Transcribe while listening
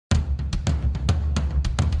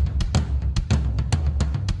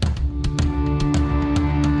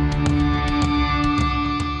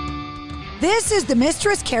This is the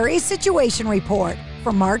Mistress Carrie Situation Report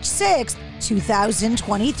for March 6th,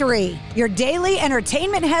 2023. Your daily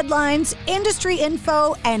entertainment headlines, industry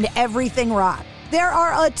info, and everything rock. There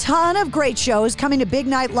are a ton of great shows coming to Big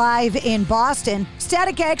Night Live in Boston.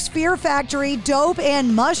 Static X, Fear Factory, Dope,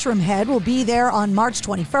 and Mushroom Head will be there on March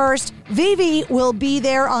 21st. Vivi will be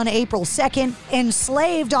there on April 2nd,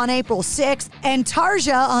 Enslaved on April 6th, and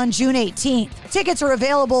Tarja on June 18th. Tickets are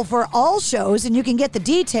available for all shows, and you can get the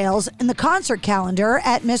details in the concert calendar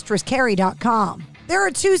at mistresscarrie.com. There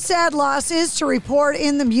are two sad losses to report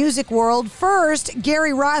in the music world. First,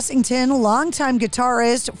 Gary Rossington, longtime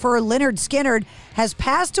guitarist for Lynyrd Skynyrd, has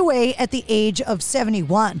passed away at the age of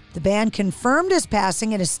 71. The band confirmed his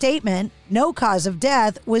passing in a statement. No cause of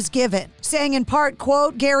death was given, saying in part,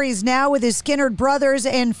 quote, "Gary's now with his Skynyrd brothers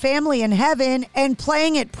and family in heaven and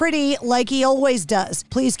playing it pretty like he always does.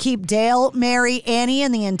 Please keep Dale, Mary, Annie,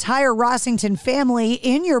 and the entire Rossington family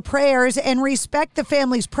in your prayers and respect the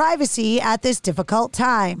family's privacy at this difficult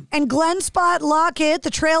time." And Glen Lockett,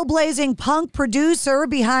 the trailblazing punk producer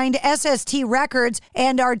behind SST Records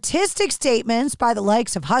and artistic statements by the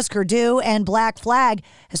likes of Husker Du and Black Flag,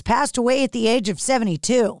 has passed away at the age of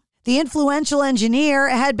 72. The influential engineer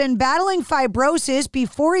had been battling fibrosis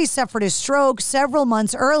before he suffered a stroke several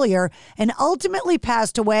months earlier and ultimately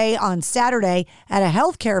passed away on Saturday at a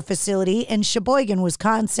healthcare facility in Sheboygan,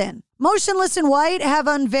 Wisconsin. Motionless In White have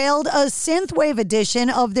unveiled a synthwave edition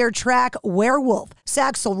of their track Werewolf.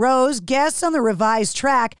 Saxel Rose guests on the revised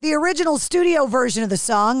track. The original studio version of the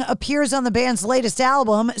song appears on the band's latest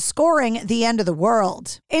album, Scoring the End of the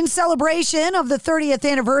World. In celebration of the 30th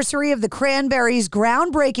anniversary of the Cranberries'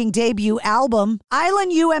 groundbreaking debut album,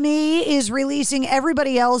 Island UME is releasing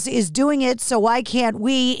Everybody Else Is Doing It So Why Can't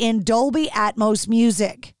We in Dolby Atmos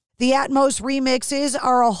music. The Atmos remixes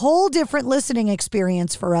are a whole different listening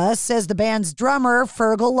experience for us, says the band's drummer,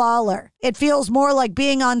 Fergal Lawler. It feels more like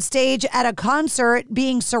being on stage at a concert,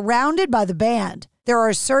 being surrounded by the band. There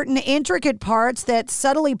are certain intricate parts that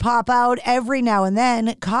subtly pop out every now and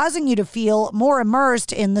then, causing you to feel more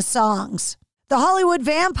immersed in the songs. The Hollywood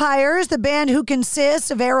Vampires, the band who consists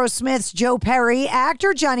of Aerosmith's Joe Perry,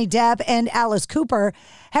 actor Johnny Depp, and Alice Cooper,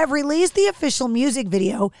 have released the official music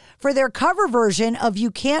video for their cover version of You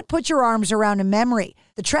Can't Put Your Arms Around a Memory.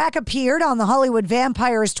 The track appeared on the Hollywood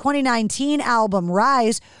Vampires' 2019 album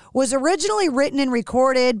Rise, was originally written and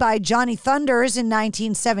recorded by Johnny Thunders in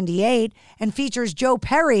 1978, and features Joe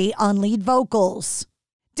Perry on lead vocals.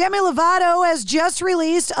 Demi Lovato has just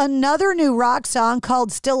released another new rock song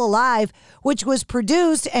called Still Alive, which was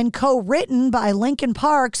produced and co-written by Linkin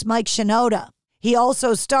Park's Mike Shinoda. He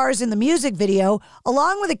also stars in the music video,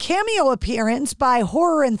 along with a cameo appearance by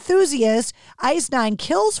horror enthusiast Ice Nine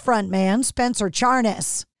Kills frontman Spencer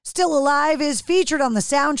Charnas. Still Alive is featured on the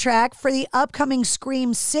soundtrack for the upcoming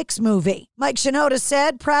Scream 6 movie. Mike Shinoda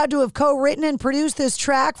said, "Proud to have co-written and produced this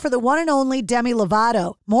track for the one and only Demi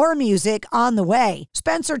Lovato. More music on the way."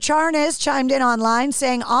 Spencer Charnas chimed in online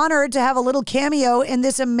saying, "Honored to have a little cameo in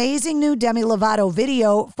this amazing new Demi Lovato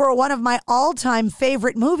video for one of my all-time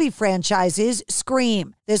favorite movie franchises,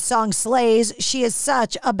 Scream. This song slays. She is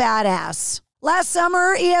such a badass." Last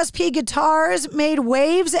summer, ESP Guitars made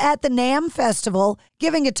waves at the NAMM Festival,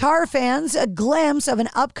 giving guitar fans a glimpse of an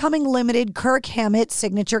upcoming limited Kirk Hammett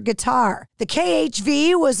signature guitar. The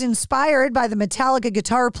KHV was inspired by the Metallica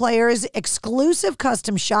guitar player's exclusive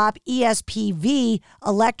custom shop ESPV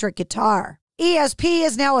electric guitar. ESP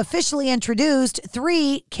has now officially introduced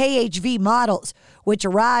 3 KHV models, which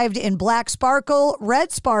arrived in black sparkle,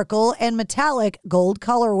 red sparkle, and metallic gold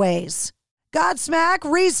colorways. Godsmack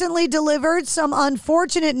recently delivered some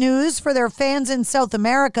unfortunate news for their fans in South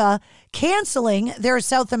America, canceling their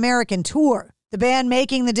South American tour. The band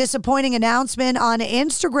making the disappointing announcement on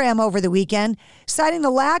Instagram over the weekend, citing the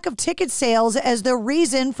lack of ticket sales as the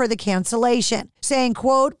reason for the cancellation, saying,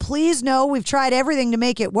 quote, "Please know we've tried everything to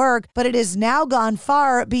make it work, but it has now gone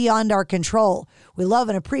far beyond our control. We love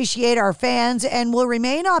and appreciate our fans and will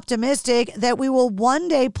remain optimistic that we will one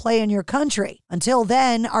day play in your country. Until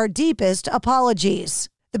then, our deepest apologies."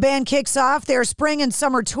 The band kicks off their spring and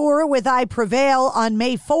summer tour with I Prevail on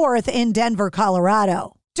May 4th in Denver,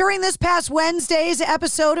 Colorado. During this past Wednesday's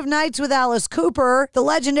episode of Nights with Alice Cooper, the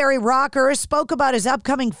legendary rocker spoke about his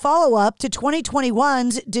upcoming follow-up to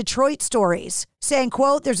 2021's Detroit Stories, saying,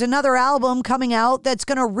 quote, "There's another album coming out that's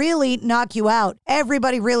going to really knock you out.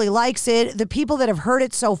 Everybody really likes it. The people that have heard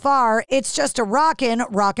it so far, it's just a rock and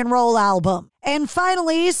roll album." And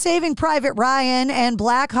finally, Saving Private Ryan and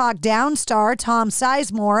Black Hawk Down star Tom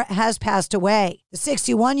Sizemore has passed away. The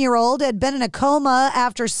 61-year-old had been in a coma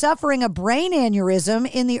after suffering a brain aneurysm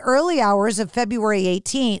in the early hours of February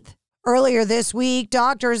 18th. Earlier this week,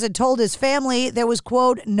 doctors had told his family there was,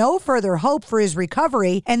 quote, no further hope for his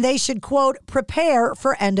recovery, and they should, quote, prepare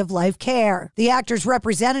for end-of-life care. The actor's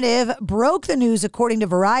representative broke the news according to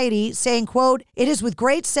Variety, saying, quote, it is with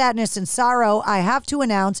great sadness and sorrow I have to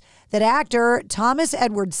announce that actor Thomas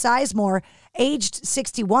Edward Sizemore, aged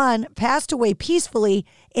 61, passed away peacefully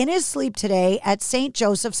in his sleep today at St.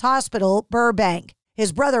 Joseph's Hospital, Burbank.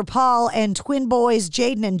 His brother Paul and twin boys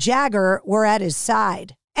Jaden and Jagger were at his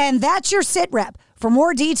side. And that's your sit rep. For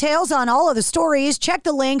more details on all of the stories, check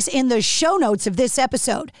the links in the show notes of this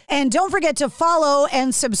episode. And don't forget to follow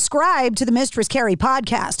and subscribe to the Mistress Carrie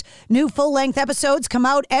Podcast. New full-length episodes come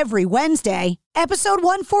out every Wednesday. Episode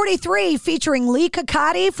 143, featuring Lee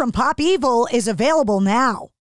Kakati from Pop Evil, is available now.